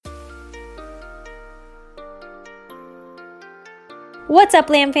What's up,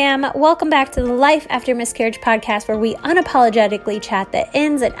 Lamb Fam? Welcome back to the Life After Miscarriage podcast, where we unapologetically chat the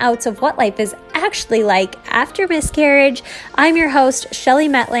ins and outs of what life is actually like after miscarriage. I'm your host, Shelly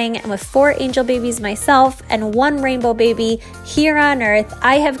Metling, and with 4 angel babies myself and 1 rainbow baby here on earth,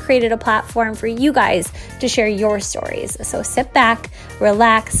 I have created a platform for you guys to share your stories. So sit back,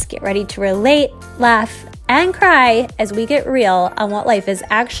 relax, get ready to relate, laugh, and cry as we get real on what life is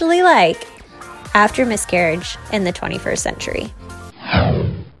actually like after miscarriage in the 21st century.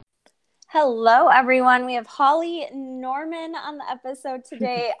 Hello, everyone. We have Holly Norman on the episode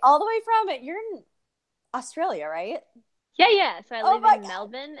today, all the way from, you're in Australia, right? Yeah. So I live in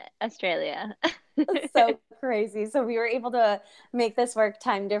Melbourne, Australia. So crazy. So we were able to make this work,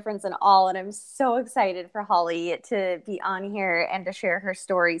 time difference and all, and I'm so excited for Holly to be on here and to share her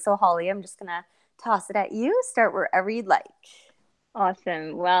story. So Holly, I'm just going to toss it at you. Start wherever you'd like.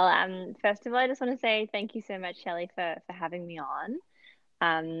 Awesome. Well, first of all, I just want to say thank you so much, Shelley, for having me on.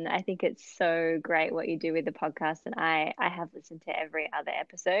 I think it's so great what you do with the podcast, and I have listened to every other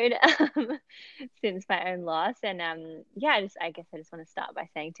episode since my own loss. And I guess I just want to start by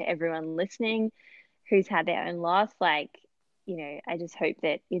saying to everyone listening who's had their own loss, I just hope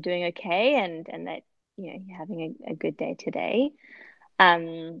that you're doing okay and that you're having a good day today.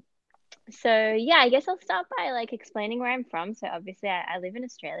 I guess I'll start by explaining where I'm from. So obviously I live in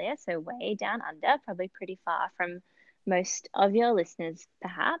Australia, so way down under, probably pretty far from most of your listeners,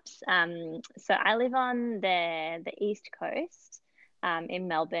 perhaps. So I live on the East Coast, in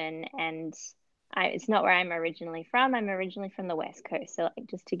Melbourne, and it's not where I'm originally from. I'm originally from the West Coast. So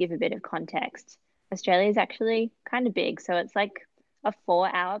just to give a bit of context, Australia is actually kind of big. So it's like a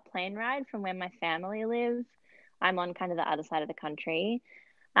 4-hour plane ride from where my family live. I'm on kind of the other side of the country.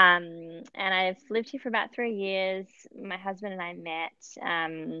 And I've lived here for about 3 years. My husband and I met.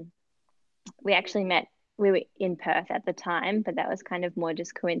 We actually met. We were in Perth at the time, but that was kind of more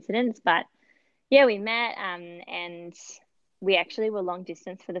just coincidence. But yeah, we met, and we actually were long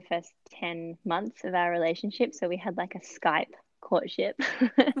distance for the first 10 months of our relationship. So we had like a Skype courtship.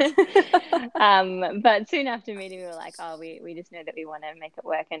 But soon after meeting, we were like, oh, we just know that we want to make it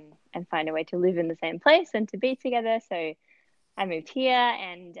work and find a way to live in the same place and to be together. So I moved here,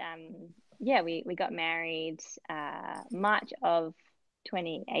 and we got married March of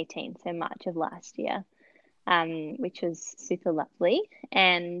 2018, so March of last year, which was super lovely.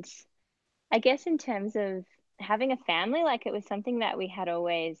 And I guess in terms of having a family, it was something that we had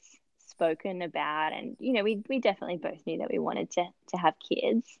always spoken about, and we definitely both knew that we wanted to have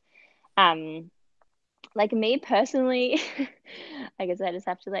kids. Me personally, I guess I just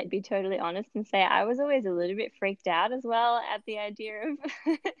have to be totally honest and say I was always a little bit freaked out as well at the idea of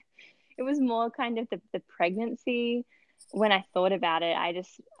it was more kind of the pregnancy. When I thought about it, I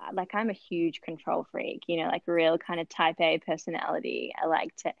just I'm a huge control freak, real kind of type A personality. I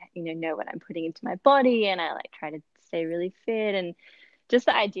like to, know what I'm putting into my body, and I try to stay really fit, and just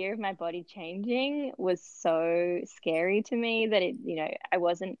the idea of my body changing was so scary to me that I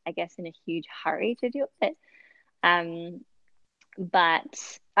wasn't, I guess, in a huge hurry to do it.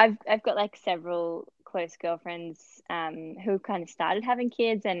 But I've got several close girlfriends who kind of started having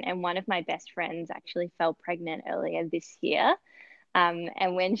kids, and one of my best friends actually fell pregnant earlier this year.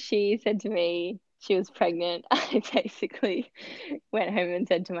 And when she said to me she was pregnant, I basically went home and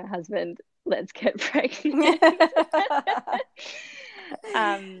said to my husband, let's get pregnant.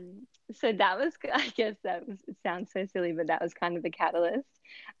 So that was, I guess it sounds so silly, but that was kind of the catalyst.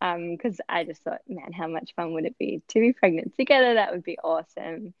 Because I just thought, man, how much fun would it be to be pregnant together? That would be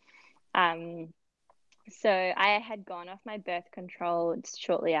awesome. So I had gone off my birth control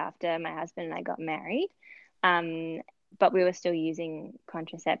shortly after my husband and I got married. But we were still using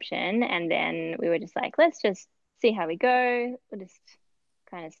contraception, and then we were just let's just see how we go. We'll just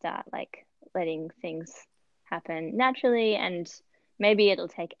kind of start letting things happen naturally, and maybe it'll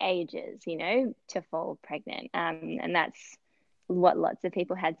take ages, to fall pregnant. And that's what lots of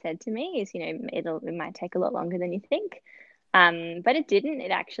people had said to me is, it might take a lot longer than you think. But it didn't.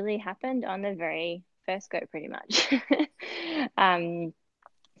 It actually happened on the very first go, pretty much.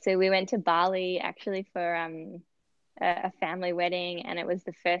 So we went to Bali actually for a family wedding, and it was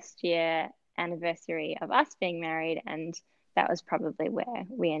the first year anniversary of us being married, and that was probably where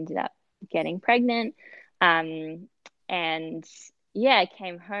we ended up getting pregnant. And I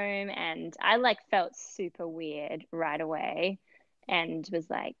came home, and I felt super weird right away, and was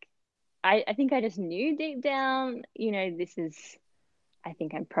I think I just knew deep down, I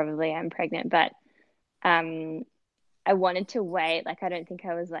think I'm pregnant, but I wanted to wait. I don't think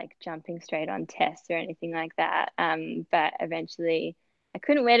I was jumping straight on tests or anything like that. But eventually I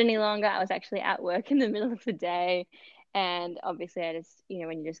couldn't wait any longer. I was actually at work in the middle of the day, And obviously I just,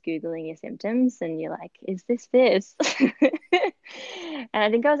 when you're just Googling your symptoms and you're like, is this? And I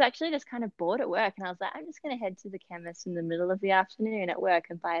think I was actually just kind of bored at work, and I was like, I'm just going to head to the chemist in the middle of the afternoon at work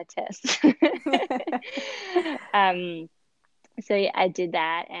and buy a test. um, so yeah, I did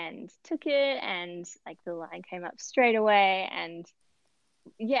that and took it, and like the line came up straight away. And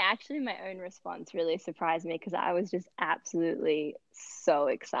yeah, actually, my own response really surprised me because I was just absolutely so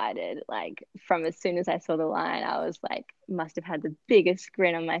excited. Like, from as soon as I saw the line, I was like, must have had the biggest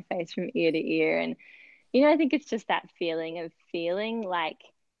grin on my face from ear to ear. And, I think it's just that feeling of feeling like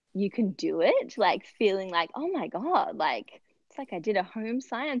you can do it, like feeling like, oh my God, like, it's like I did a home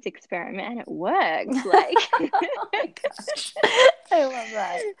science experiment and it worked. Like, Oh my gosh. I love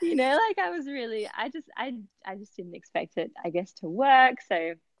that. like I was really, I just didn't expect it, I guess, to work.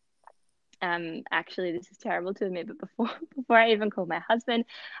 So actually, this is terrible to admit, but before I even called my husband,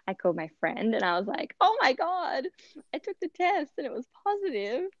 I called my friend, and I was like, oh my God, I took the test and it was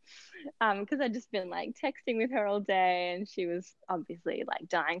positive. Because I'd just been like texting with her all day, and she was obviously like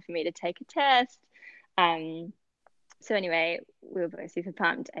dying for me to take a test. So anyway, we were both super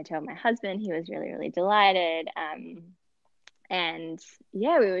pumped. I told my husband, he was really, really delighted. And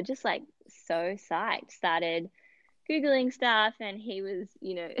yeah, we were just like so psyched. Started Googling stuff, and he was,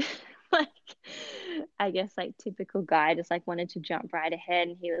 like, I guess like typical guy, just like wanted to jump right ahead.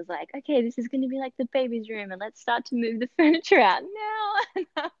 And he was like, okay, this is going to be like the baby's room, and let's start to move the furniture out now. And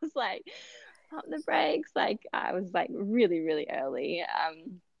I was like, pump the brakes. Like, I was like really, really early.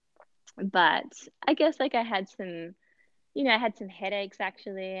 But I guess like I had some headaches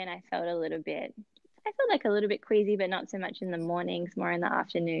actually, and I felt like a little bit queasy, but not so much in the mornings, more in the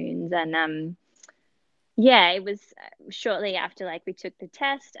afternoons. And yeah, it was shortly after like we took the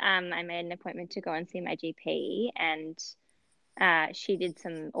test. I made an appointment to go and see my GP, and she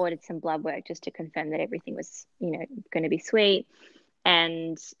ordered some blood work just to confirm that everything was, going to be sweet.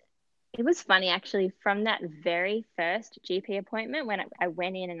 And it was funny actually, from that very first GP appointment when I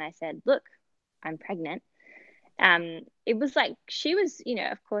went in and I said, "Look, I'm pregnant." It was like she was,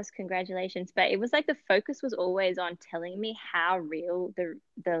 of course, congratulations, but it was like the focus was always on telling me how real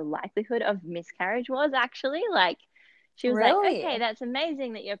the likelihood of miscarriage was actually. Like, she was like, okay, Really? that's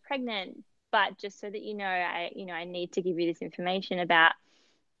amazing that you're pregnant, but just so that I need to give you this information about,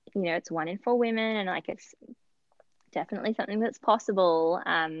 it's 1 in 4 women, and like it's definitely something that's possible.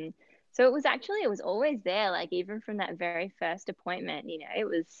 So it was always there, like even from that very first appointment, it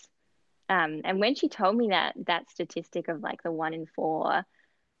was. And when she told me that statistic of like the 1 in 4,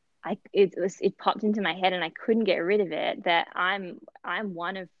 it popped into my head and I couldn't get rid of it. That I'm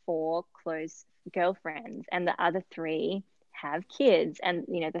one of 4 close girlfriends, and the other 3 have kids, and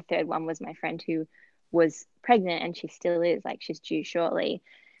the third one was my friend who was pregnant, and she still is, like she's due shortly.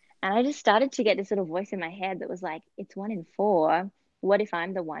 And I just started to get this little voice in my head that was like, it's 1 in 4. What if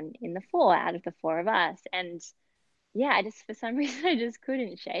I'm the 1 in 4 out of the 4 of us? And yeah, I just, for some reason, I just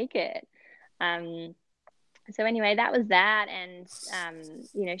couldn't shake it. Um, so anyway, that was that. And,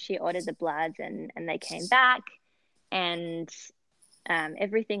 she ordered the bloods, and they came back, and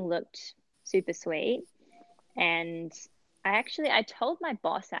everything looked super sweet. And I told my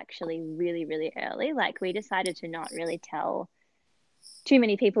boss actually really, really early. Like, we decided to not really tell too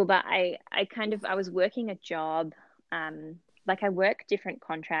many people, but I was working a job. Like, I work different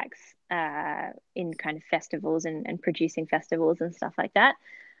contracts in kind of festivals and producing festivals and stuff like that.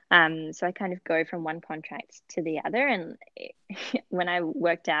 So I kind of go from one contract to the other. And when I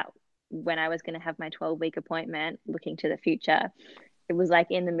worked out when I was going to have my 12-week appointment looking to the future, it was like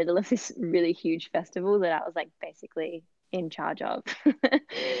in the middle of this really huge festival that I was like basically in charge of.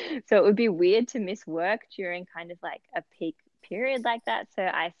 So it would be weird to miss work during kind of like a peak period like that. So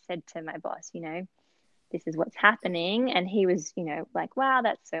I said to my boss, this is what's happening. And he was, like, wow,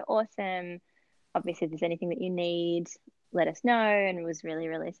 that's so awesome. Obviously, if there's anything that you need, let us know. And was really,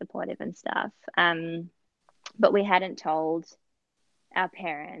 really supportive and stuff. But we hadn't told our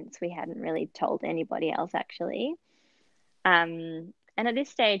parents. We hadn't really told anybody else, actually. And at this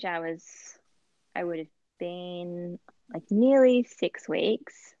stage, I would have been like nearly 6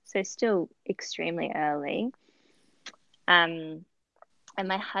 weeks. So still extremely early. And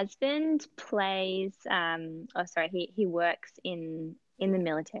my husband plays, he works in the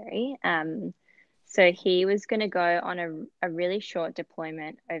military. So he was going to go on a really short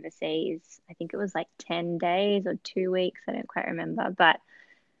deployment overseas. I think it was like 10 days or 2 weeks. I don't quite remember. But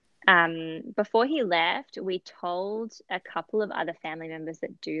before he left, we told a couple of other family members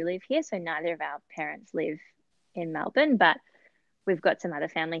that do live here. So neither of our parents live in Melbourne, but we've got some other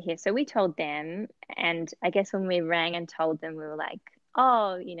family here. So we told them. And I guess when we rang and told them, we were like,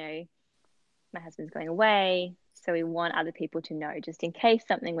 oh, my husband's going away. So we want other people to know just in case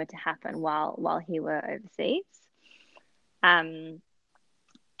something were to happen while he were overseas. Um,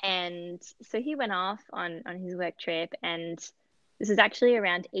 and so he went off on his work trip, and this was actually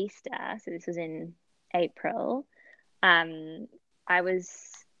around Easter. So this was in April. Um, I was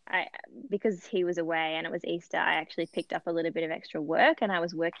I Because he was away and it was Easter, I actually picked up a little bit of extra work, and I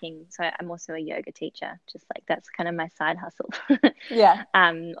was working. So I'm also a yoga teacher, just like that's kind of my side hustle. Yeah.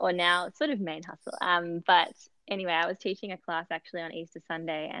 Or now sort of main hustle. But anyway, I was teaching a class actually on Easter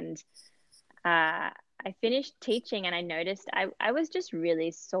Sunday, and I finished teaching and I noticed I was just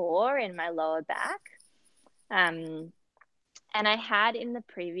really sore in my lower back. Um, and I had in the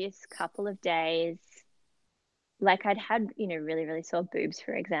previous couple of days, like I'd had, really, really sore boobs,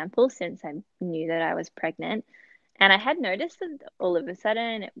 for example, since I knew that I was pregnant. And I had noticed that all of a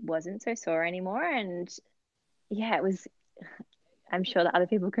sudden it wasn't so sore anymore. And yeah, I'm sure that other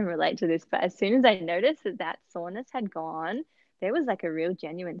people can relate to this, but as soon as I noticed that soreness had gone, there was like a real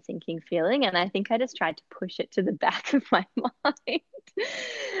genuine sinking feeling. And I think I just tried to push it to the back of my mind.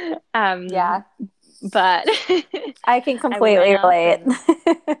 Yeah. But I can I went completely off relate.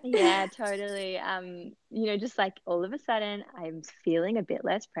 and yeah, totally. Just like all of a sudden, I'm feeling a bit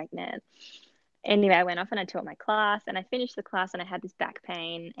less pregnant. Anyway, I went off and I taught my class, and I finished the class, and I had this back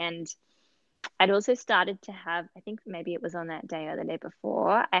pain. And I'd also started to have, I think maybe it was on that day or the day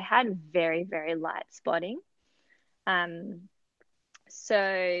before, I had very, very light spotting. Um,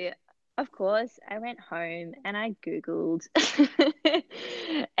 so, of course, I went home and I Googled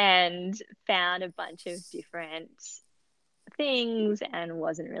and found a bunch of different things and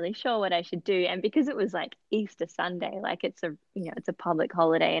wasn't really sure what I should do. And because it was like Easter Sunday, like it's a public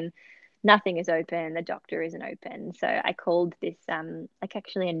holiday and nothing is open, the doctor isn't open. So I called this like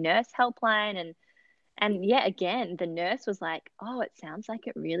actually a nurse helpline, and yeah, again, the nurse was like, "Oh, it sounds like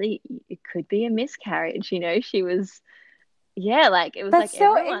it could be a miscarriage." She was, yeah, like it was That's like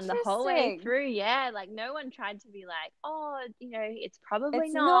so everyone the whole way interesting. through. Yeah, like no one tried to be like, "Oh, it's probably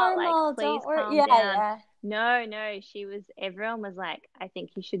It's not. Like, normal. please Don't worry. calm Yeah, down." yeah. No, no, everyone was like, "I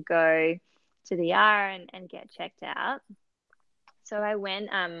think you should go to the ER and get checked out." So I went,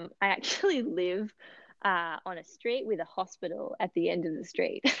 I actually live on a street with a hospital at the end of the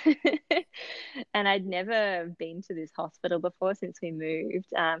street. And I'd never been to this hospital before since we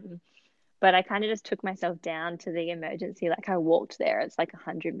moved. But I kind of just took myself down to the emergency. Like I walked there. It's like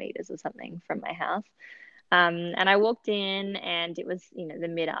 100 meters or something from my house. And I walked in, and it was, the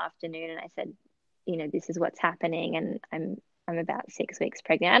mid-afternoon, and I said, this is what's happening, and I'm about 6 weeks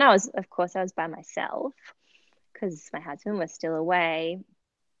pregnant. And of course, I was by myself because my husband was still away.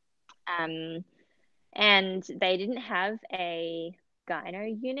 Um, and they didn't have a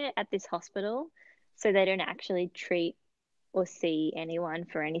gyno unit at this hospital, so they don't actually treat or see anyone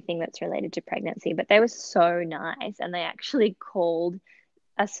for anything that's related to pregnancy. But they were so nice, and they actually called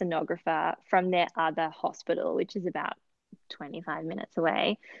a sonographer from their other hospital, which is about 25 minutes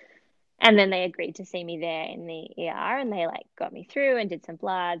away. And then they agreed to see me there in the ER, and they like got me through and did some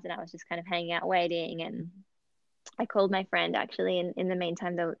bloods, and I was just kind of hanging out waiting. And I called my friend actually in the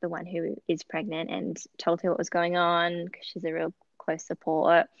meantime, the one who is pregnant, and told her what was going on because she's a real close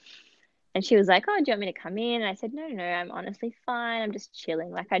support. And she was like, "Oh, do you want me to come in?" And I said, "No, no, no, I'm honestly fine. I'm just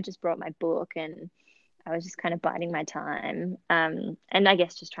chilling. Like I just brought my book and I was just kind of biding my time. And I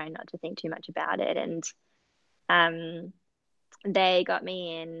guess just trying not to think too much about it." And um, they got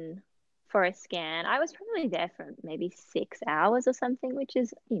me in for a scan. I was probably there for maybe 6 hours or something, which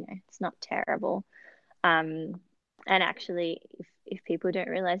is, it's not terrible. Um, and actually, if people don't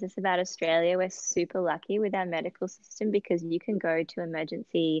realize this about Australia, we're super lucky with our medical system because you can go to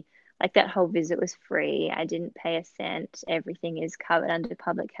emergency, like that whole visit was free. I didn't pay a cent. Everything is covered under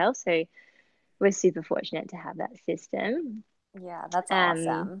public health. So we're super fortunate to have that system. Yeah, that's Um,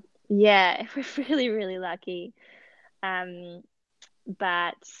 awesome. yeah, we're really, really lucky. Um,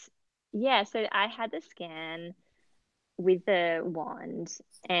 but yeah, so I had the scan with the wand,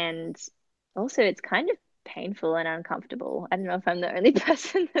 and also it's kind of painful and uncomfortable. I don't know if I'm the only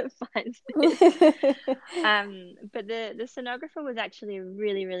person that finds this. But the sonographer was actually a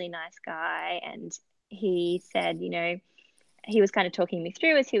really, really nice guy, and he said, he was kind of talking me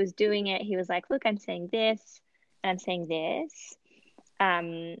through as he was doing it. He was like, "Look, I'm saying this, and I'm saying this."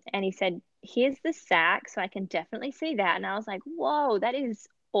 And he said, "Here's the sack, so I can definitely see that." And I was like, "Whoa, that is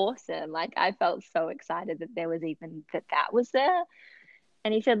awesome!" Like I felt so excited that there was even that was there.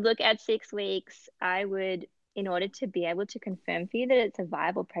 And he said, "Look, at 6 weeks, I would, in order to be able to confirm for you that it's a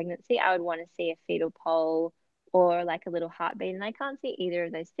viable pregnancy, I would want to see a fetal pole or like a little heartbeat. And I can't see either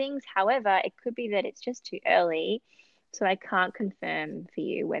of those things. However, it could be that it's just too early. So I can't confirm for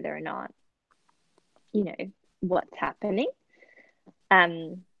you whether or not, you know, what's happening.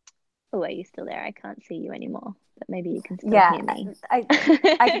 Um, oh, are you still there? I can't see you anymore, but maybe you can still Yeah, hear me.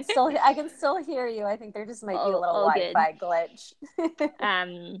 I can still hear you. I think there just might be a little All good. Wi-Fi glitch.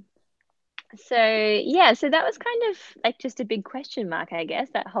 Um, so yeah, so that was kind of like just a big question mark, I guess,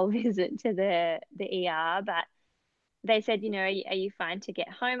 that whole visit to the ER. But they said, are you fine to get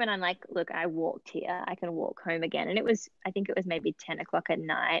home? And I'm like, look, I walked here. I can walk home again. And I think it was maybe 10 o'clock at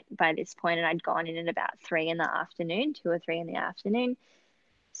night by this point, and I'd gone in at about 3 in the afternoon, 2 or 3 in the afternoon.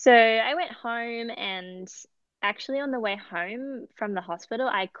 So I went home, and actually on the way home from the hospital,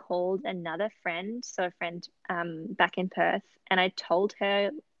 I called another friend, so a friend back in Perth, and I told her,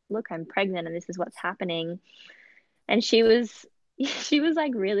 look, I'm pregnant and this is what's happening. And she was she was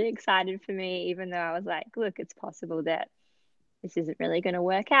like really excited for me, even though I was like, look, it's possible that this isn't really going to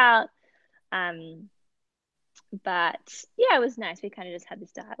work out. Um, but yeah, it was nice. We kind of just had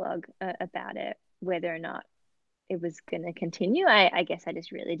this dialogue about it, whether or not it was going to continue. I guess I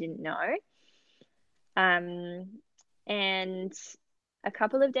just really didn't know. Um, and a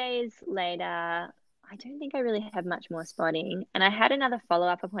couple of days later, I don't think I really had much more spotting. And I had another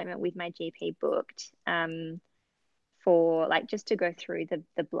follow-up appointment with my GP booked for like just to go through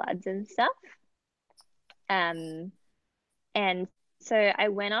the bloods and stuff. Um, and so I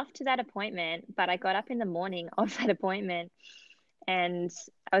went off to that appointment, but I got up in the morning of that appointment, and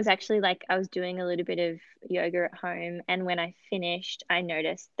I was actually like, I was doing a little bit of yoga at home. And when I finished, I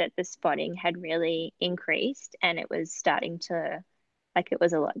noticed that the spotting had really increased, and it was starting to, like, it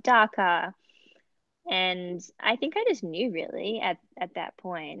was a lot darker. And I think I just knew really at that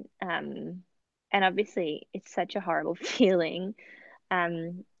point. And obviously, it's such a horrible feeling.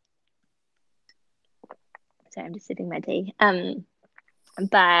 Um, so I'm just sipping my tea.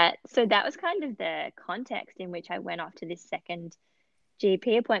 But so that was kind of the context in which I went off to this second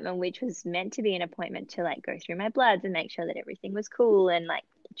GP appointment, which was meant to be an appointment to like go through my bloods and make sure that everything was cool and like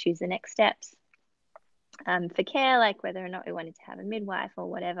choose the next steps for care, like whether or not we wanted to have a midwife or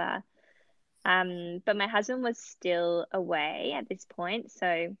whatever. But my husband was still away at this point,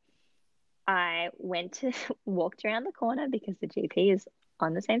 so I went to walked around the corner because the GP is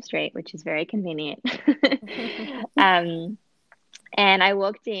on the same street, which is very convenient. um, And I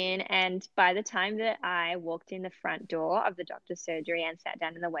walked in, and by the time that I walked in the front door of the doctor's surgery and sat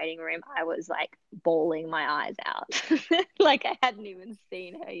down in the waiting room, I was like bawling my eyes out. Like I hadn't even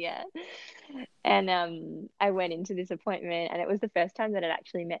seen her yet. And I went into this appointment, and it was the first time that I'd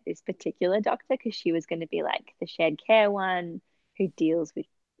actually met this particular doctor, because she was going to be like the shared care one who deals with,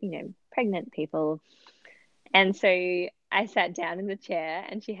 pregnant people. And so I sat down in the chair,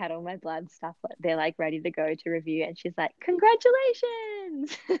 and she had all my blood stuff. They're like ready to go to review. And she's like,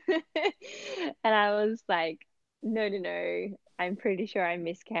 congratulations. And I was like, no, no, no. I'm pretty sure I'm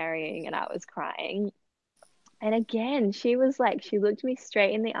miscarrying. And I was crying. And again, she was like, she looked me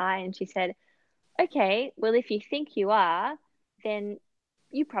straight in the eye and she said, okay, well, if you think you are, then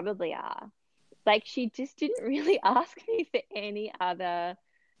you probably are. Like, she just didn't really ask me for any other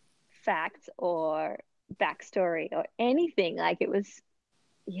facts or backstory or anything. Like it was,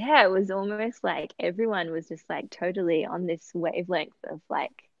 yeah, it was almost like everyone was just like totally on this wavelength of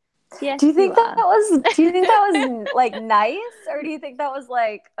like, yes, you are. Do you think that was like nice, or do you think that was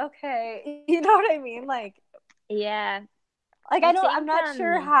like, okay, you know what I mean? Yeah, Like I I'm think not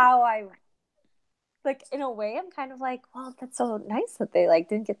sure how I, like, in a way I'm kind of like, well, that's so nice that they like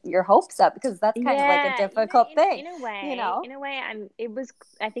didn't get your hopes up, because that's kind of like a yeah, difficult thing, in a way, you know?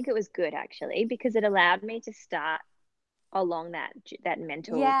 I think it was good actually, because it allowed me to start along that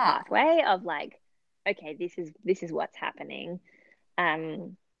mental Yeah. pathway of like, okay, this is what's happening.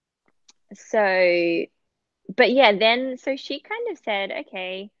 Um, so but yeah, then so she kind of said,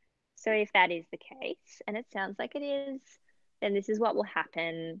 okay, so if that is the case, and it sounds like it is, then this is what will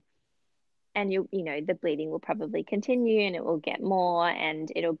happen. And the bleeding will probably continue, and it will get more, and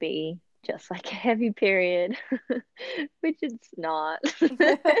it'll be just like a heavy period, which it's not.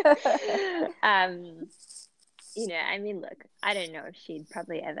 um, I mean, look, I don't know if she'd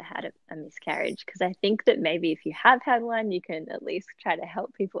probably ever had a miscarriage, because I think that maybe if you have had one, you can at least try to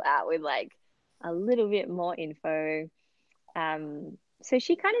help people out with like a little bit more info. So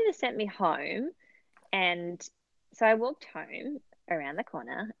she kind of just sent me home. And so I walked home around the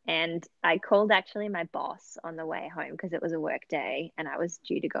corner, and I called actually my boss on the way home because it was a work day and I was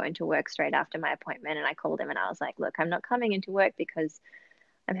due to go into work straight after my appointment. And I called him and I was like, look, I'm not coming into work because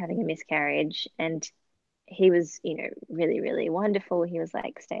I'm having a miscarriage. And he was, really, really wonderful. He was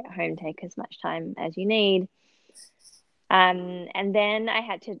like, stay at home, take as much time as you need. And then I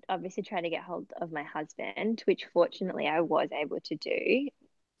had to obviously try to get hold of my husband, which fortunately I was able to do.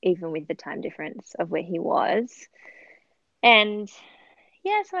 even with the time difference of where he was. And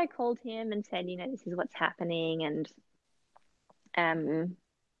yeah, so I called him and said, this is what's happening. And um,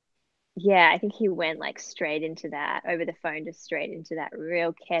 yeah, I think he went like straight into that over the phone, just straight into that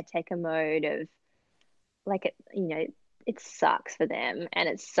real caretaker mode of like, it sucks for them. And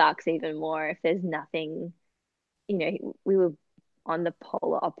it sucks even more if there's nothing, we were on the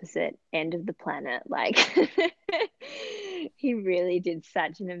polar opposite end of the planet. Like, he really did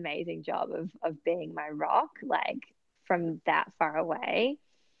such an amazing job of being my rock, like from that far away.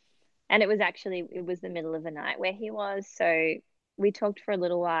 And it was the middle of the night where he was. So we talked for a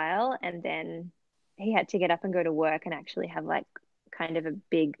little while, and then he had to get up and go to work and actually have like kind of a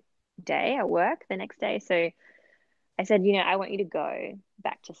big day at work the next day. So I said, I want you to go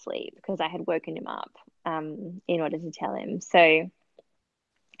back to sleep, because I had woken him up in order to tell him. So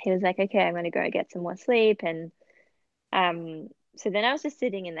he was like, okay, I'm going to go get some more sleep. And so then I was just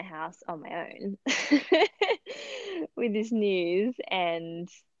sitting in the house on my own with this news, and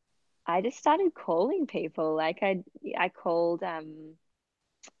I just started calling people. Like I called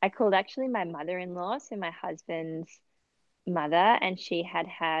actually my mother-in-law, so my husband's mother, and she had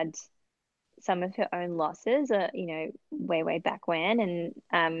some of her own losses, way back when,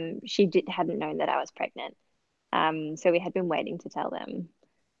 and she hadn't known that I was pregnant. So we had been waiting to tell them,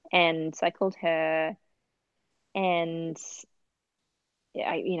 and so I called her, and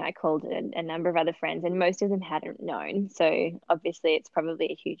I called a number of other friends, and most of them hadn't known. So obviously, it's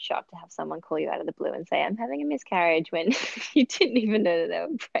probably a huge shock to have someone call you out of the blue and say, "I'm having a miscarriage," when you didn't even know that they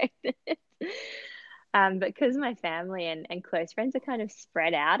were pregnant. But because my family and close friends are kind of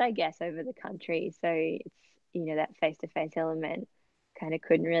spread out, I guess, over the country, so it's that face-to-face element kind of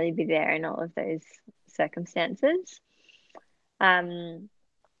couldn't really be there in all of those circumstances. Um,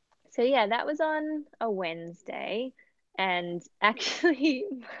 so yeah, that was on a Wednesday. And actually,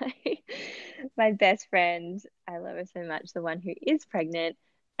 my best friend, I love her so much, the one who is pregnant,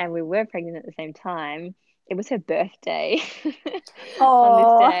 and we were pregnant at the same time. It was her birthday on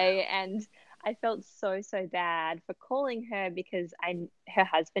this Oh, day, and I felt so, so bad for calling her, because her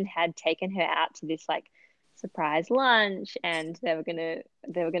husband had taken her out to this like surprise lunch, and they were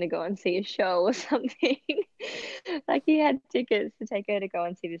gonna go and see a show or something. Like, he had tickets to take her to go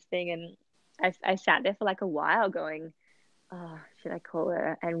and see this thing, and I sat there for like a while going, oh, should I call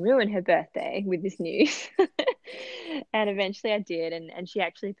her and ruin her birthday with this news? And eventually I did, and she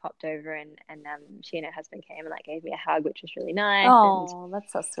actually popped over, and she and her husband came and like gave me a hug, which was really nice. And oh,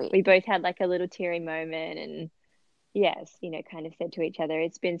 that's so sweet. we both had like a little teary moment, and yes, kind of said to each other,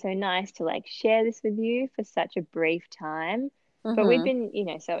 it's been so nice to like share this with you for such a brief time. But we've Mm-hmm.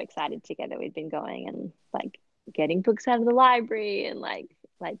 been, so excited together. We've been going and like getting books out of the library, and like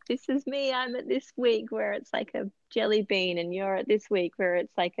this is me. I'm at this week where it's like a jelly bean, and you're at this week where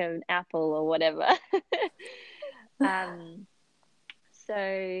it's like an apple or whatever. um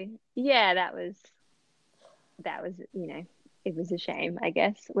so yeah, that was it was a shame, I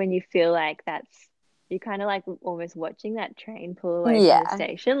guess, when you feel like you're kind of like almost watching that train pull away from the Yeah.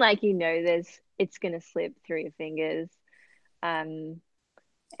 station, like it's gonna slip through your fingers. um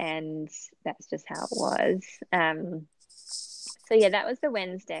and that's just how it was. So yeah, that was the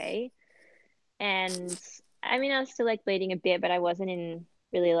Wednesday. And I mean, I was still like bleeding a bit, but I wasn't in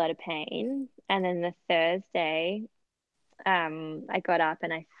really a lot of pain. And then the Thursday, I got up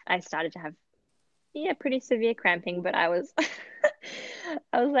and I started to have, yeah, pretty severe cramping, but I was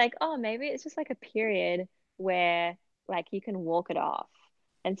I was like, oh, maybe it's just like a period where like you can walk it off.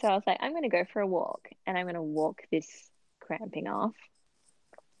 And so I was like, I'm gonna go for a walk, and I'm gonna walk this cramping off.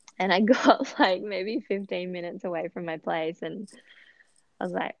 And I got like maybe 15 minutes away from my place, and I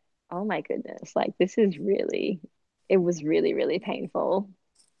was like, oh my goodness, like it was really, really painful.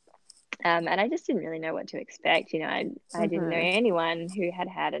 And I just didn't really know what to expect. I didn't know Mm-hmm. anyone who had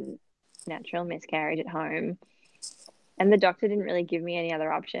a natural miscarriage at home. And the doctor didn't really give me any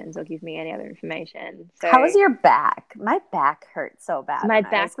other options or give me any other information. How was So your back? My back hurt so bad my when I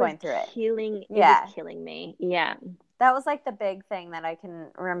was back was going through it. it was Yeah. killing me. Yeah. That was like the big thing that I can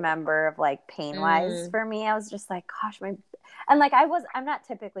remember of like pain wise Mm. for me. I was just like, gosh, and like I'm not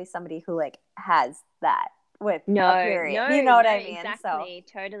typically somebody who like has that with a No, period. You no, know what no, I mean? So exactly.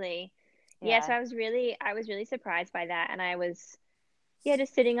 Totally. Yeah, yeah. so I was really surprised by that, and I was, yeah,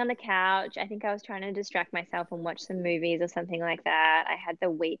 just sitting on the couch. I think I was trying to distract myself and watch some movies or something like that. I had the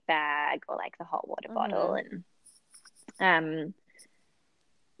wheat bag or like the hot water bottle, Mm-hmm. and um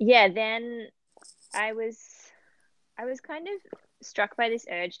yeah, then I was I was kind of struck by this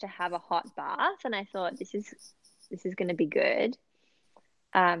urge to have a hot bath, and I thought this is going to be good.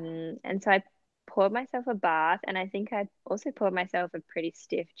 And so I poured myself a bath, and I think I also poured myself a pretty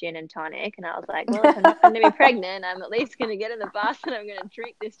stiff gin and tonic. And I was like, well, if I'm not going to be pregnant, I'm at least going to get in the bath and I'm going to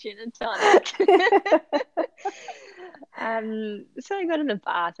drink this gin and tonic. So I got in the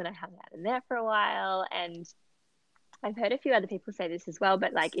bath and I hung out in there for a while. And I've heard a few other people say this as well,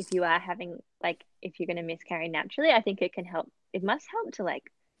 but like if you are having, like, if you're going to miscarry naturally, I think it can help. It must help to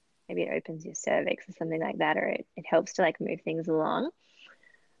like, maybe it opens your cervix or something like that, or it helps to like move things along.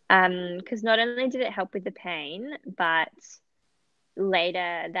 Because not only did it help with the pain, but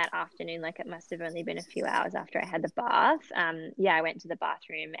later that afternoon, like it must have only been a few hours after I had the bath. Yeah, I went to the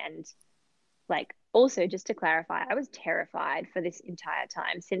bathroom and like also just to clarify, I was terrified for this entire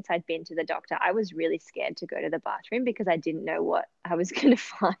time since I'd been to the doctor. I was really scared to go to the bathroom because I didn't know what I was going to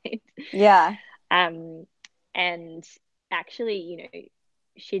find. Yeah. And actually, you know,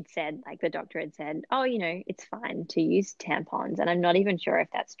 she'd said, like the doctor had said, oh, you know, it's fine to use tampons. And I'm not even sure if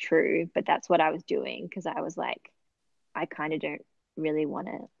that's true, but that's what I was doing because I was like, I kind of don't really want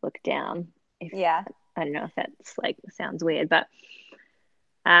to look down. If Yeah. I don't know if that's like sounds weird, but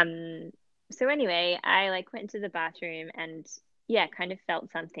um, so anyway, I like went to the bathroom and yeah, kind of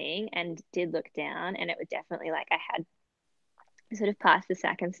felt something and did look down, and it was definitely like I had sort of passed the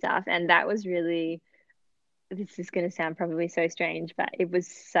sack and stuff, and that was really, this is going to sound probably so strange, but it was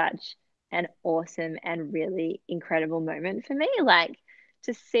such an awesome and really incredible moment for me. Like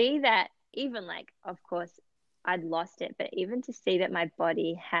to see that, even like, of course, I'd lost it, but even to see that my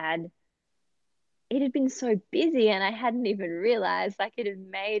body had, it had been so busy and I hadn't even realized, like it had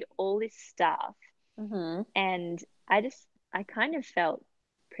made all this stuff. Mm-hmm. And I kind of felt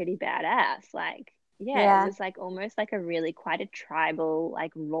pretty badass. Like, yeah, it Yeah. was like almost like a really quite a tribal,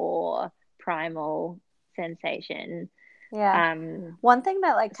 like raw, primal sensation. Yeah. Um, One thing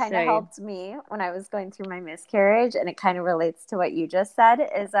that like kind of so helped me when I was going through my miscarriage, and it kind of relates to what you just said,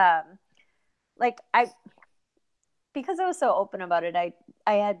 is like I, because I was so open about it,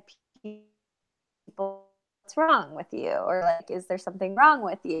 I had people, what's wrong with you, or like, is there something wrong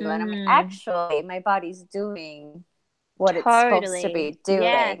with you? And I'm like, mm, actually my body's doing what it's supposed to totally. be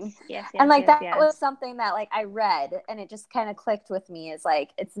Yes, doing. yes, And yes, like yes, that yes. was something that like I read, and it just kind of clicked with me, is like,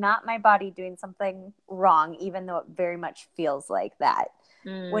 it's not my body doing something wrong, even though it very much feels like that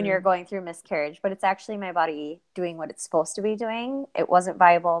when you're Mm, going through miscarriage, but it's actually my body doing what it's supposed to be doing. It wasn't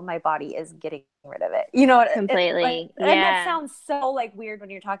viable. My body is getting rid of it. You know, like, completely. and that Yeah. sounds so like weird when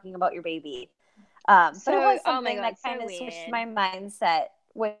you're talking about your baby. But it So, was oh my something God, that so kind of switched weird. my mindset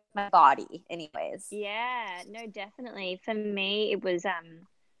with my body, anyways. Yeah, no, definitely. For me, it was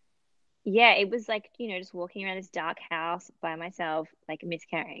yeah, it was like, you know, just walking around this dark house by myself, like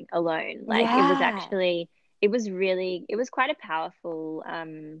miscarrying alone. Like it was Yeah. actually, it was really, it was quite a powerful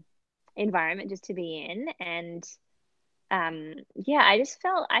environment just to be in. And yeah, I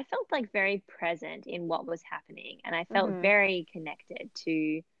felt like very present in what was happening. And I felt Mm-hmm. very connected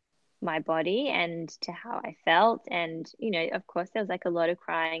to my body and to how I felt. And, you know, of course, there was like a lot of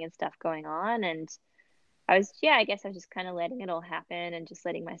crying and stuff going on. And yeah, I guess I was just kind of letting it all happen and just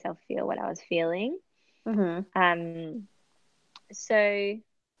letting myself feel what I was feeling. Mm-hmm. Um, so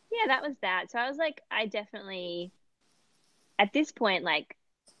yeah, that was that. So I was like, I definitely, at this point, like,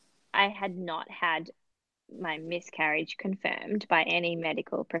 I had not had my miscarriage confirmed by any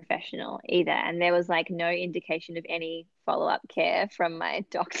medical professional either. And there was like no indication of any follow-up care from my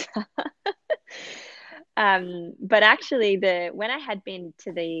doctor. But actually when I had been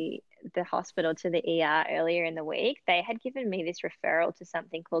to the hospital, to the ER earlier in the week, they had given me this referral to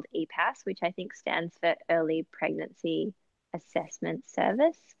something called EPAS, which I think stands for Early Pregnancy Assessment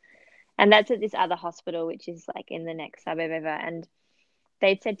Service. And that's at this other hospital, which is like in the next suburb over. And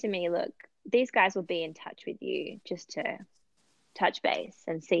they said to me, look, these guys will be in touch with you just to touch base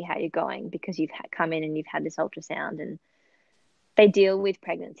and see how you're going because you've come in and you've had this ultrasound, and they deal with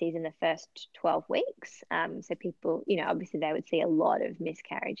pregnancies in the first 12 weeks. So people, you know, obviously they would see a lot of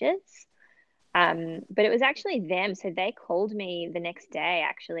miscarriages. But it was actually them. So they called me the next day,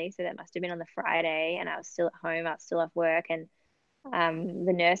 actually. So that must have been on the Friday, and I was still at home. I was still off work, and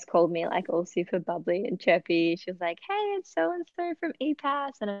the nurse called me like all super bubbly and chirpy. She was like, "Hey, it's so and so from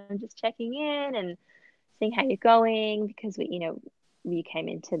EPAS, and I'm just checking in and seeing how you're going because we, you know, you came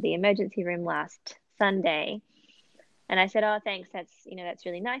into the emergency room last Sunday." And I said, "Oh, thanks. That's, you know, that's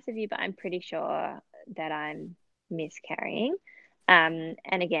really nice of you, but I'm pretty sure that I'm miscarrying." And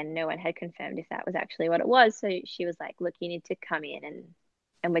again, no one had confirmed if that was actually what it was. So she was like, "Look, you need to come in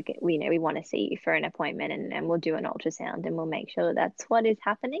and we, you know, we want to see you for an appointment, and we'll do an ultrasound and we'll make sure that's what is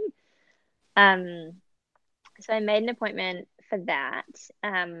happening." Um, so I made an appointment for that.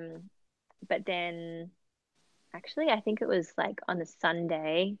 But then actually, I think it was like on a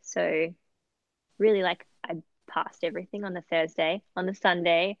Sunday. So really like I passed everything on the Thursday. On the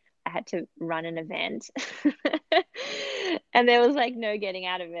Sunday, I had to run an event. And there was like no getting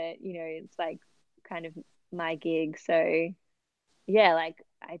out of it. It's like kind of my gig. So yeah, like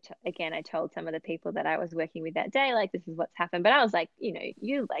again, I told some of the people that I was working with that day, like, this is what's happened. But I was like,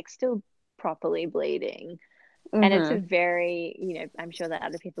 you like still properly bleeding. And it's a Mm-hmm. very, I'm sure that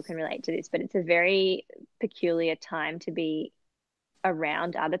other people can relate to this, but it's a very peculiar time to be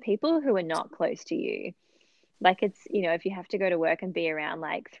around other people who are not close to you. Like, it's, if you have to go to work and be around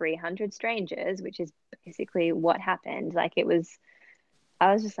like 300 strangers, which is basically what happened, like, I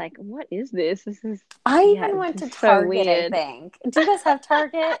was just like, what is this? I Yeah, even went this to is so Target, I weird. think. Do you guys have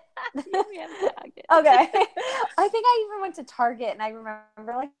Target? Yeah, we have Target. Okay. I think I even went to Target and I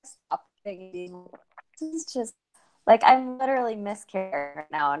remember like stopping and being like, this is just like I'm literally miscarrying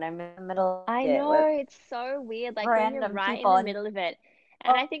right now and I'm in the middle of I it with know, it's so weird, like when you're random right in people the and middle of it.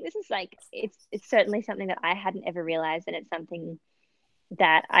 And oh, I think this is like it's certainly something that I hadn't ever realized, and it's something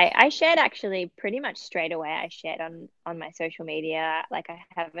that I shared actually pretty much straight away. I shared on my social media. Like, I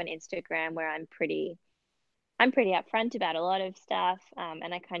have an Instagram where I'm pretty upfront about a lot of stuff,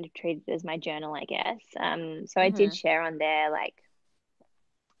 and I kind of treat it as my journal, I guess. So I did mhm. share on there like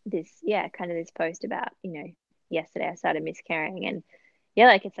this, yeah, kind of this post about, yesterday I started miscarrying, and yeah,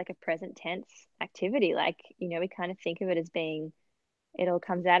 like, it's like a present tense activity. Like, we kind of think of it as being, it all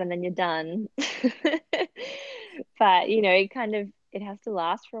comes out and then you're done. But, it has to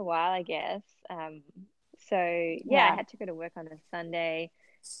last for a while, I guess. So yeah, I Yeah. had to go to work on a Sunday.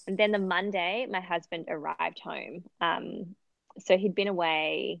 And then the Monday, my husband arrived home. So he'd been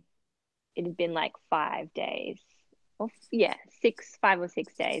away. It had been like 5 days, or yeah, 5 or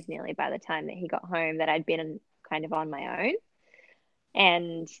 6 days nearly by the time that he got home, that I'd been kind of on my own.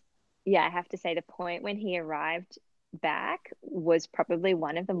 And yeah, I have to say the point when he arrived back was probably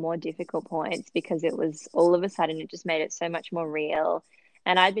one of the more difficult points, because it was all of a sudden, it just made it so much more real.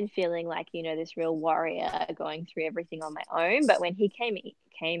 And I'd been feeling like, this real warrior going through everything on my own. But when he came,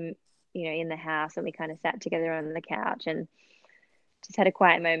 in the house, and we kind of sat together on the couch and just had a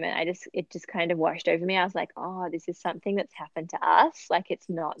quiet moment, it just kind of washed over me. I was like, oh, this is something that's happened to us. Like, it's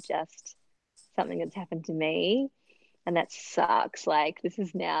not just something that's happened to me. And that sucks. Like, this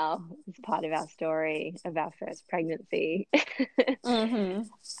is now this part of our story of our first pregnancy. Mhm.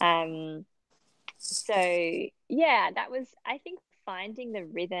 um, so yeah, that was, I think, finding the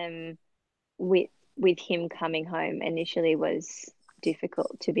rhythm with with him coming home initially was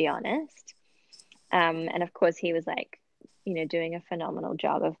difficult, to be honest. And of course, he was like, doing a phenomenal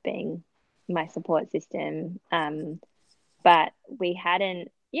job of being my support system. But we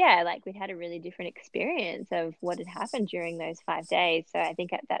hadn't, yeah, like, we'd had a really different experience of what had happened during those 5 days. So I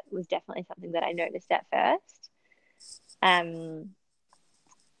think that was definitely something that I noticed at first. Um,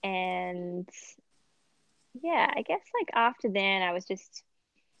 and yeah, I guess like after then, I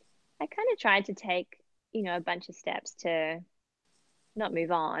kind of tried to take, a bunch of steps to not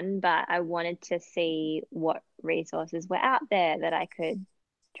move on, but I wanted to see what resources were out there that I could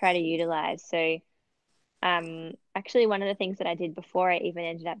try to utilize. So actually, one of the things that I did before I even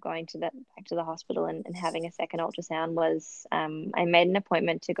ended up going back to the hospital and having a second ultrasound was, I made an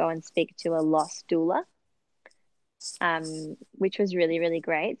appointment to go and speak to a loss doula, which was really, really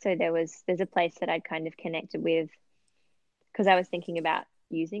great. So there's a place that I'd kind of connected with, because I was thinking about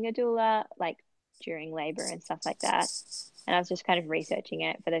using a doula like during labor and stuff like that. And I was just kind of researching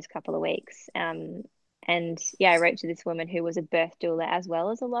it for those couple of weeks. And yeah, I wrote to this woman who was a birth doula as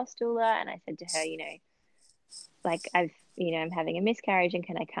well as a loss doula. And I said to her, like, I'm having a miscarriage, and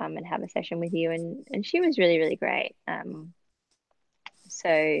can I come and have a session with you? And she was really, really great.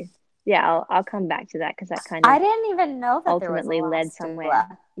 So yeah, I'll come back to that, because that kind I of didn't even know that there was a ultimately led lost somewhere.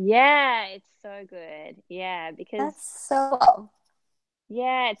 doula. Yeah, it's so good. Yeah, because That's so cool.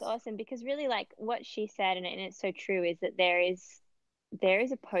 yeah, it's awesome, because really, like, what she said, and it's so true, is that there is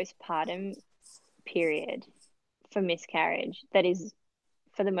a postpartum period for miscarriage that is,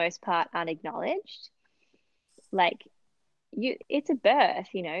 for the most part, unacknowledged. Like, it's a birth,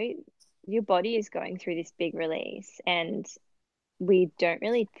 your body is going through this big release, and we don't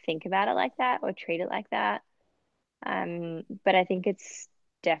really think about it like that or treat it like that. But I think it's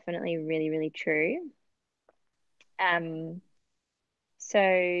definitely really, really true. Um, so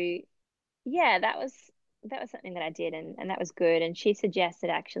yeah, that was something that I did, and that was good. And she suggested,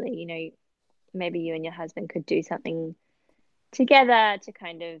 actually, maybe you and your husband could do something together to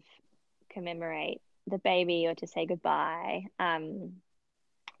kind of commemorate the baby, or to say goodbye.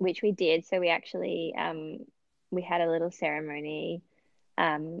 Which we did. So we actually we had a little ceremony,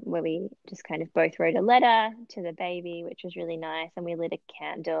 where we just kind of both wrote a letter to the baby, which was really nice, and we lit a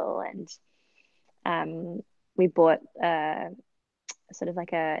candle, and We bought sort of like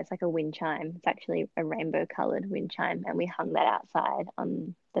it's like a wind chime. It's actually a rainbow colored wind chime, and we hung that outside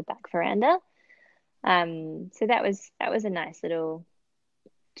on the back veranda. So that was a nice little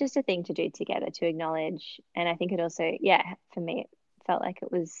just a thing to do together to acknowledge. And I think it also, yeah, for me, it felt like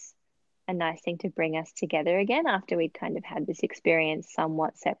it was a nice thing to bring us together again after we'd kind of had this experience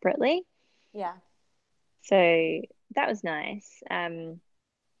somewhat separately. Yeah. So that was nice.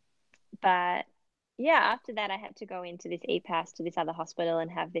 But yeah, after that, I had to go into this EPAS to this other hospital and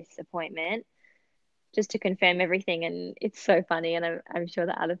have this appointment just to confirm everything. And it's so funny, and I'm sure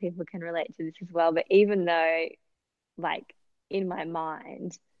that other people can relate to this as well. But even though, like, in my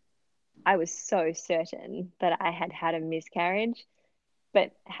mind, I was so certain that I had had a miscarriage,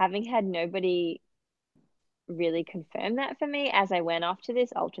 but having had nobody really confirm that for me as I went off to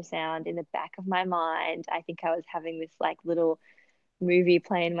this ultrasound in the back of my mind, I think I was having this like little movie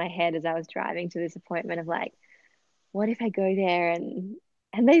play in my head as I was driving to this appointment of like, what if I go there and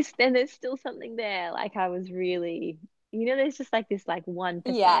there's still something there? Like I was really, there's just like this like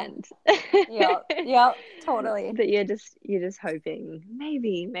Yeah. 1% Yep. Yep. Totally. that you're just hoping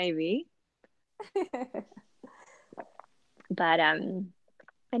maybe. But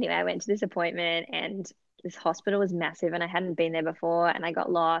anyway, I went to this appointment and this hospital was massive and I hadn't been there before and I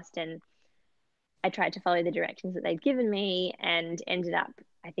got lost and I tried to follow the directions that they'd given me and ended up,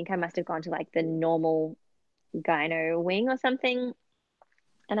 I think I must have gone to like the normal gyno wing or something.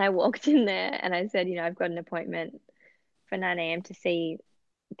 And I walked in there and I said, I've got an appointment for 9 a.m. to see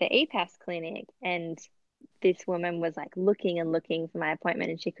the EPAS clinic. And this woman was like looking and looking for my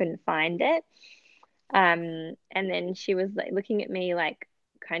appointment and she couldn't find it. And then she was like looking at me like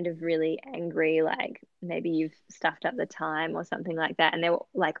kind of really angry, like maybe you've stuffed up the time or something like that. And there were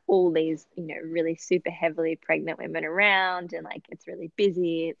like all these, really super heavily pregnant women around, and like it's really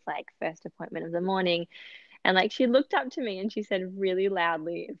busy. It's like first appointment of the morning. And like she looked up to me and she said really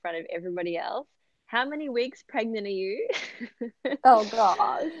loudly in front of everybody else, "How many weeks pregnant are you?" Oh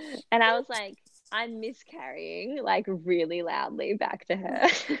gosh. And I was like, "I'm miscarrying," like really loudly back to her.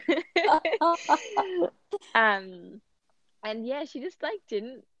 um and yeah, she just like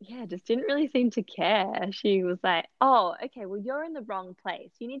didn't really seem to care. She was like, "Oh, okay, well you're in the wrong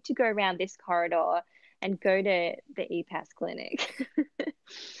place. You need to go around this corridor and go to the EPAS clinic."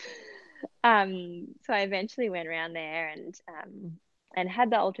 So I eventually went around there and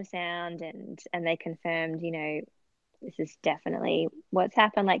had the ultrasound and they confirmed, this is definitely what's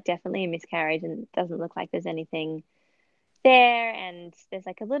happened, like definitely a miscarriage, and it doesn't look like there's anything there, and there's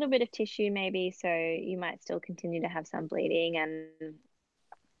like a little bit of tissue maybe, so you might still continue to have some bleeding.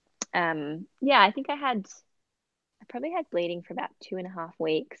 And yeah, I probably had bleeding for about 2.5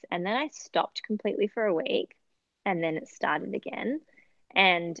 weeks, and then I stopped completely for a week, and then it started again.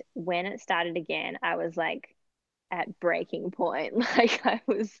 And when it started again, I was like at breaking point. Like I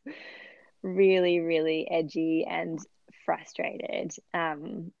was really, really edgy and frustrated.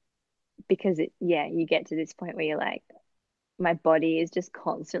 Because you get to this point where you're like, my body is just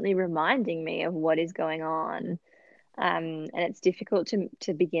constantly reminding me of what is going on. And it's difficult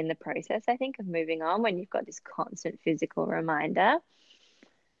to begin the process, I think, of moving on when you've got this constant physical reminder.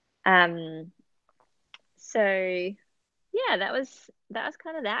 Um, so yeah, that was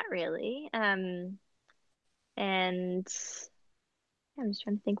kind of that really. And I'm just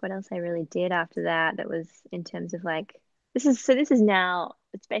trying to think what else I really did after that. That was in terms of like this is now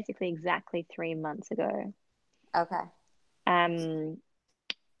it's basically exactly 3 months ago. Okay. Um,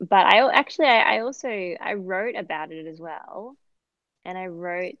 but I also I wrote about it as well, and I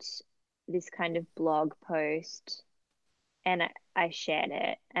wrote this kind of blog post, and I shared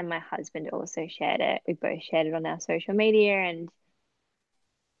it, and my husband also shared it. We both shared it on our social media, and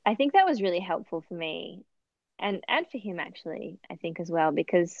I think that was really helpful for me, and for him actually, I think as well,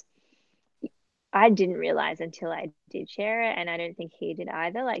 because I didn't realize until I did share it, and I don't think he did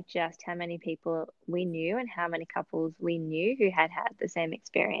either, like just how many people we knew and how many couples we knew who had had the same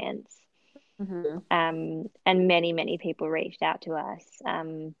experience. Mm-hmm. And many, many people reached out to us,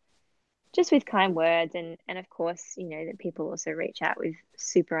 just with kind words, and of course, that people also reach out with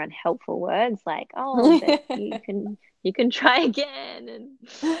super unhelpful words like, "Oh, but you can try again, and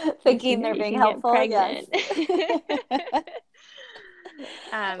Thinking they're you being can get helpful. Yes. pregnant."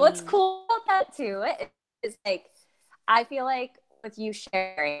 What's um, cool about that too is like, I feel like with you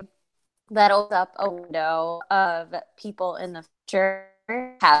sharing, that opens up a window of people in the future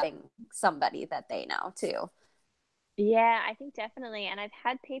having somebody that they know too. yeah, I think definitely, and I've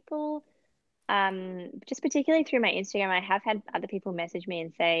had people, just particularly through my Instagram, I have had other people message me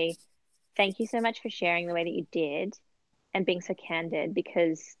and say, "Thank you so much for sharing the way that you did and being so candid,"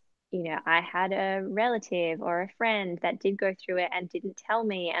 because I had a relative or a friend that did go through it and didn't tell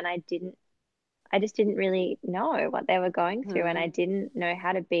me, and I just didn't really know what they were going through, and Mm-hmm. I didn't know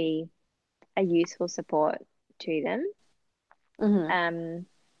how to be a useful support to them. Mm-hmm. Um,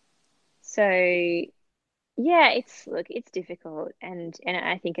 so yeah, it's difficult, and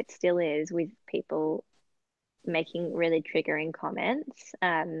I think it still is with people making really triggering comments.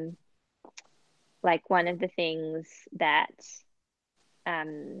 Like one of the things that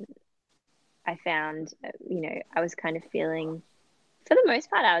um I found, I was kind of feeling, for the most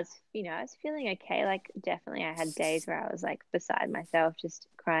part, I was feeling okay. Like definitely I had days where I was like beside myself, just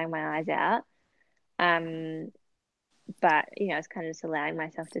crying my eyes out. Um, but I was kind of just allowing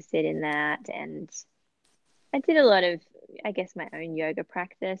myself to sit in that, and I did a lot of, I guess, my own yoga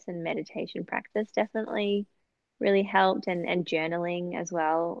practice and meditation practice definitely really helped, and journaling as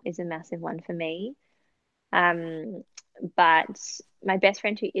well is a massive one for me. Um, but my best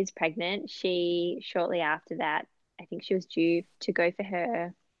friend who is pregnant, she shortly after that, I think she was due to go for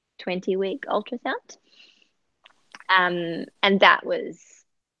her 20-week ultrasound. And that was,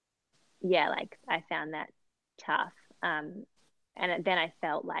 yeah, like I found that tough. And then I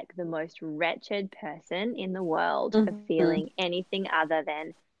felt like the most wretched person in the world for Mm-hmm. feeling anything other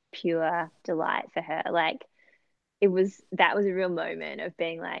than pure delight for her. Like that was a real moment of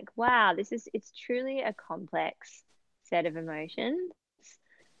being like, wow, it's truly a complex set of emotions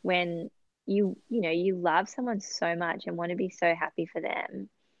when you love someone so much and want to be so happy for them,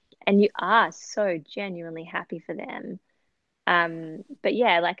 and you are so genuinely happy for them. But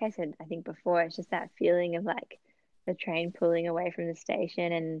yeah, like I said, I think before, it's just that feeling of like the train pulling away from the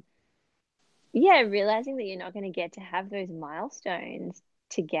station, and yeah, realizing that you're not going to get to have those milestones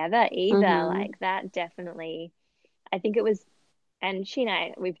together either. Mm-hmm. Like that definitely, I think it was, and she and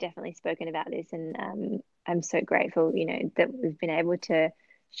I, we've definitely spoken about this, and I'm so grateful, that we've been able to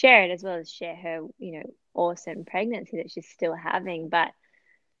share it as well as share her, awesome pregnancy that she's still having. But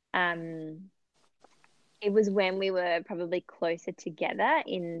um, it was when we were probably closer together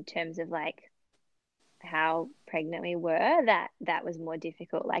in terms of like how pregnant we were, that was more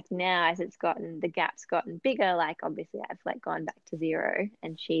difficult. Like now, as the gap's gotten bigger, like obviously I've like gone back to zero,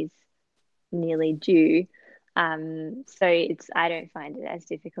 and she's nearly due. So I don't find it as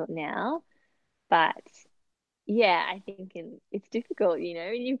difficult now. But yeah, I think it's difficult,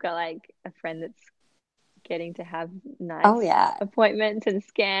 when you've got like a friend that's getting to have Oh nice yeah. appointments and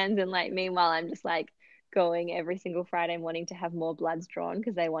scans, and like meanwhile I'm just like going every single Friday and wanting to have more bloods drawn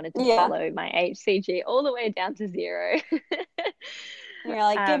because they wanted to Yeah. follow my HCG all the way down to zero. And you're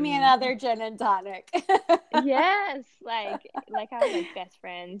like, give me um another gin and tonic. yes, like I was like best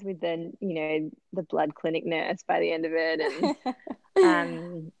friends with the blood clinic nurse by the end of it. And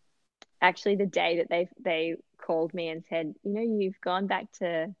um actually the day that they called me and said, you've gone back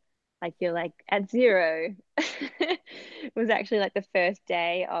to, like, you're like at zero, was actually like the first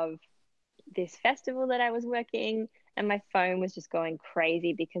day of this festival that I was working, and my phone was just going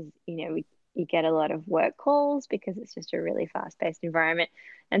crazy because you get a lot of work calls because it's just a really fast-paced environment.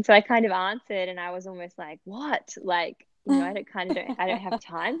 And so I kind of answered, and I was almost like, what, like, I don't have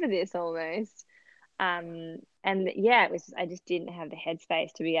time for this almost. And yeah, it was, I just didn't have the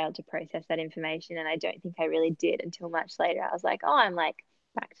headspace to be able to process that information, and I don't think I really did until much later. I was like, oh, I'm like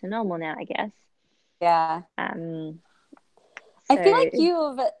back to normal now, I guess. Yeah. um I feel so like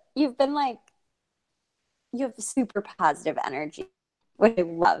you've been like you have super positive energy, which I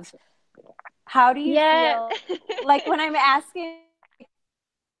love. How do you yeah. feel like when I'm asking,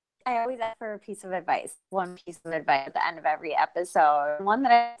 I always ask for a piece of advice, one piece of advice at the end of every episode. One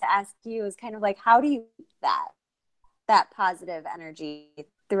that I have to ask you is kind of like, how do you keep that positive energy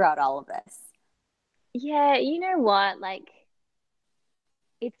throughout all of this? Yeah, you know what? Like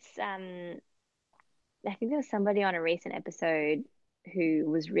it's I think there was somebody on a recent episode who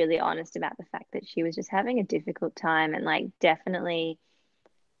was really honest about the fact that she was just having a difficult time, and like definitely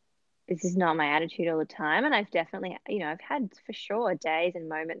this is not my attitude all the time, and I've definitely, I've had for sure days and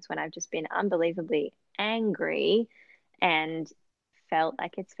moments when I've just been unbelievably angry and felt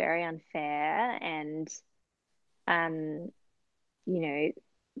like it's very unfair, and um you know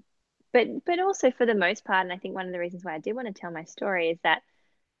but also for the most part, and I think one of the reasons why I did want to tell my story is that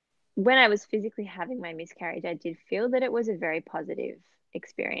when I was physically having my miscarriage, I did feel that it was a very positive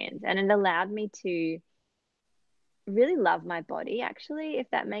experience, and it allowed me to really love my body, actually, if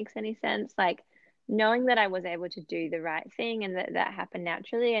that makes any sense. Like knowing that I was able to do the right thing, and that happened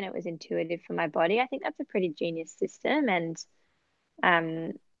naturally and it was intuitive for my body. I think that's a pretty genius system, um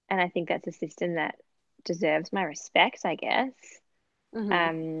and I think that's a system that deserves my respect, I guess.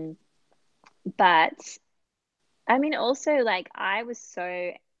 Mm-hmm. But I mean, also, like, I was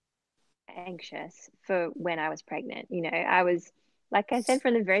so anxious for when I was pregnant. I was, like I said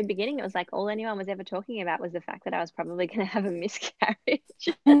from the very beginning, it was like all anyone was ever talking about was the fact that I was probably going to have a miscarriage.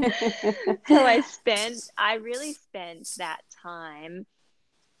 So I really spent that time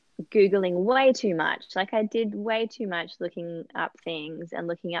Googling way too much. Like I did way too much looking up things and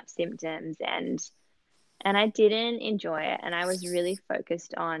looking up symptoms, and I didn't enjoy it. And I was really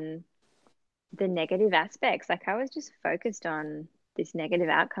focused on the negative aspects. Like I was just focused on this negative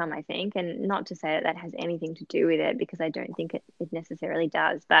outcome, I think. And not to say that that has anything to do with it, because I don't think it necessarily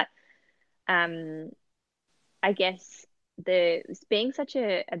does. But I guess being such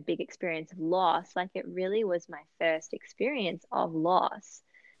a big experience of loss, like it really was my first experience of loss.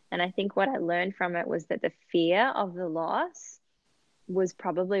 And I think what I learned from it was that the fear of the loss was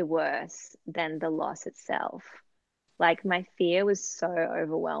probably worse than the loss itself. Like my fear was so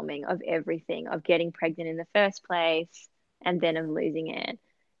overwhelming of everything, of getting pregnant in the first place and then of losing it.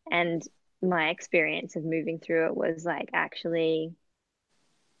 And my experience of moving through it was like, actually,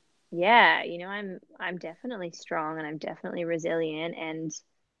 yeah, I'm definitely strong and I'm definitely resilient. And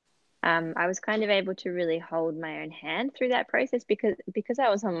I was kind of able to really hold my own hand through that process because I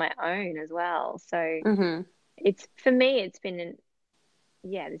was on my own as well. So Mm-hmm. it's, for me, it's been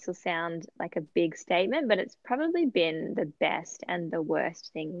yeah, this will sound like a big statement, but it's probably been the best and the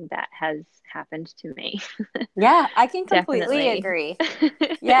worst thing that has happened to me. Yeah, I can completely Definitely. agree.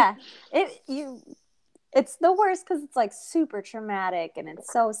 Yeah. It's the worst because it's like super traumatic and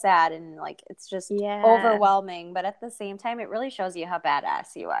it's so sad and like it's just Yeah, overwhelming. But at the same time, it really shows you how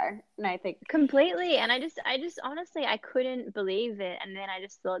badass you are. And I think, completely. And I just honestly, I couldn't believe it. And then I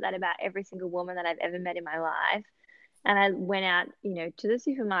just thought that about every single woman that I've ever met in my life. And I went out, to the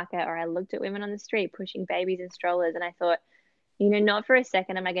supermarket, or I looked at women on the street pushing babies in strollers, and I thought, not for a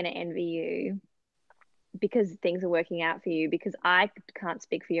second am I going to envy you because things are working out for you, because I can't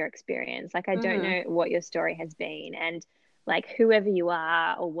speak for your experience. Like I don't mm-hmm. know what your story has been, and like whoever you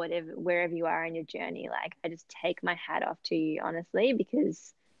are or whatever, wherever you are in your journey, like I just take my hat off to you, honestly,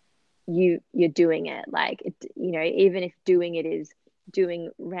 because you're doing it. Like it, even if doing it is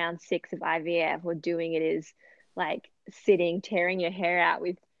doing round 6 of IVF, or doing it is like sitting tearing your hair out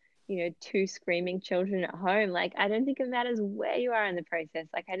with 2 screaming children at home, like I don't think it matters where you are in the process.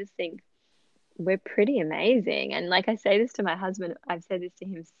 Like I just think we're pretty amazing. And like I say this to my husband, I've said this to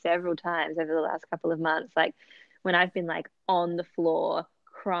him several times over the last couple of months, like when I've been like on the floor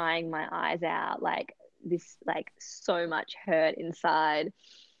crying my eyes out, like this, like so much hurt inside,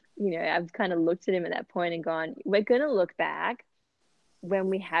 I've kind of looked at him at that point and gone, we're going to look back when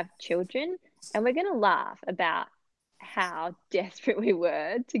we have children and we're going to laugh about how desperate we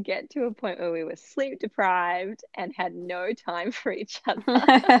were to get to a point where we were sleep deprived and had no time for each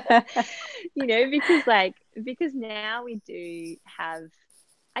other. Because now we do have,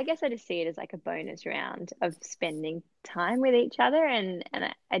 I guess I just see it as like a bonus round of spending time with each other. And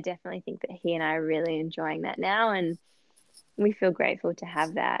I definitely think that he and I are really enjoying that now. And we feel grateful to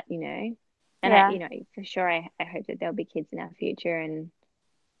have that, And Yeah. for sure, I hope that there'll be kids in our future. And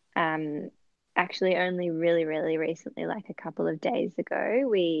actually only really, really recently, like a couple of days ago,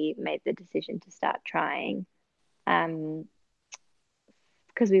 we made the decision to start trying, because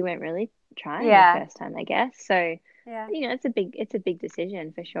we weren't really trying the Yeah. first time, I guess. So, Yeah. it's a big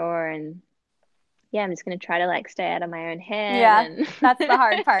decision for sure. And yeah, I'm just going to try to like stay out of my own head Yeah. and That's the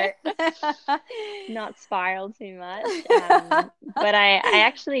hard part. not spiral too much. But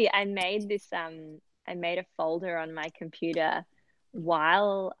I made a folder on my computer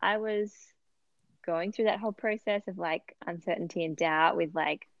while I was going through that whole process of like uncertainty and doubt, with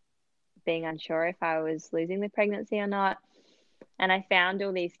like being unsure if I was losing the pregnancy or not. And I found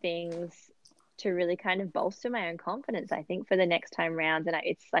all these things to really kind of bolster my own confidence, I think, for the next time round. And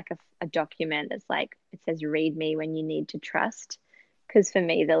it's like a document that's like, it says, read me when you need to trust. Because for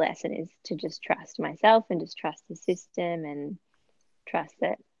me, the lesson is to just trust myself and just trust the system and trust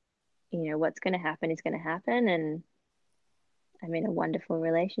that, what's going to happen is going to happen. And I'm in a wonderful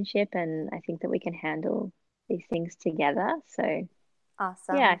relationship, and I think that we can handle these things together. So yeah,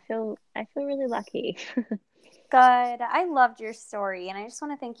 Awesome. I feel really lucky. Good. I loved your story, and I just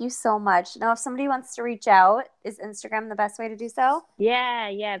want to thank you so much. Now, if somebody wants to reach out, is Instagram the best way to do so?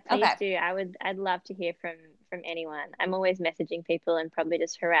 Yeah, please Okay. do. I'd love to hear from anyone. I'm always messaging people and probably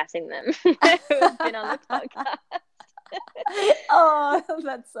just harassing them who have been on the podcast. Oh,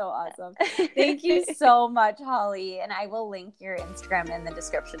 that's so awesome. Thank you so much, Holly. And I will link your Instagram in the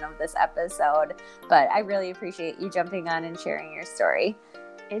description of this episode. But I really appreciate you jumping on and sharing your story.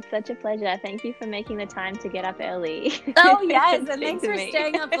 It's such a pleasure. Thank you for making the time to get up early. Oh, yes. And Speak thanks to for me.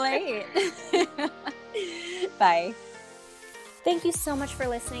 staying up late. Bye. Thank you so much for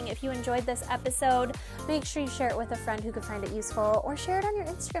listening. If you enjoyed this episode, make sure you share it with a friend who could find it useful, or share it on your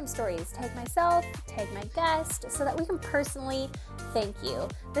Instagram stories. Tag myself, tag my guest, so that we can personally thank you.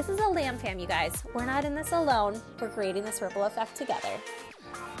 This is a Lamb Fam, you guys. We're not in this alone. We're creating this ripple effect together.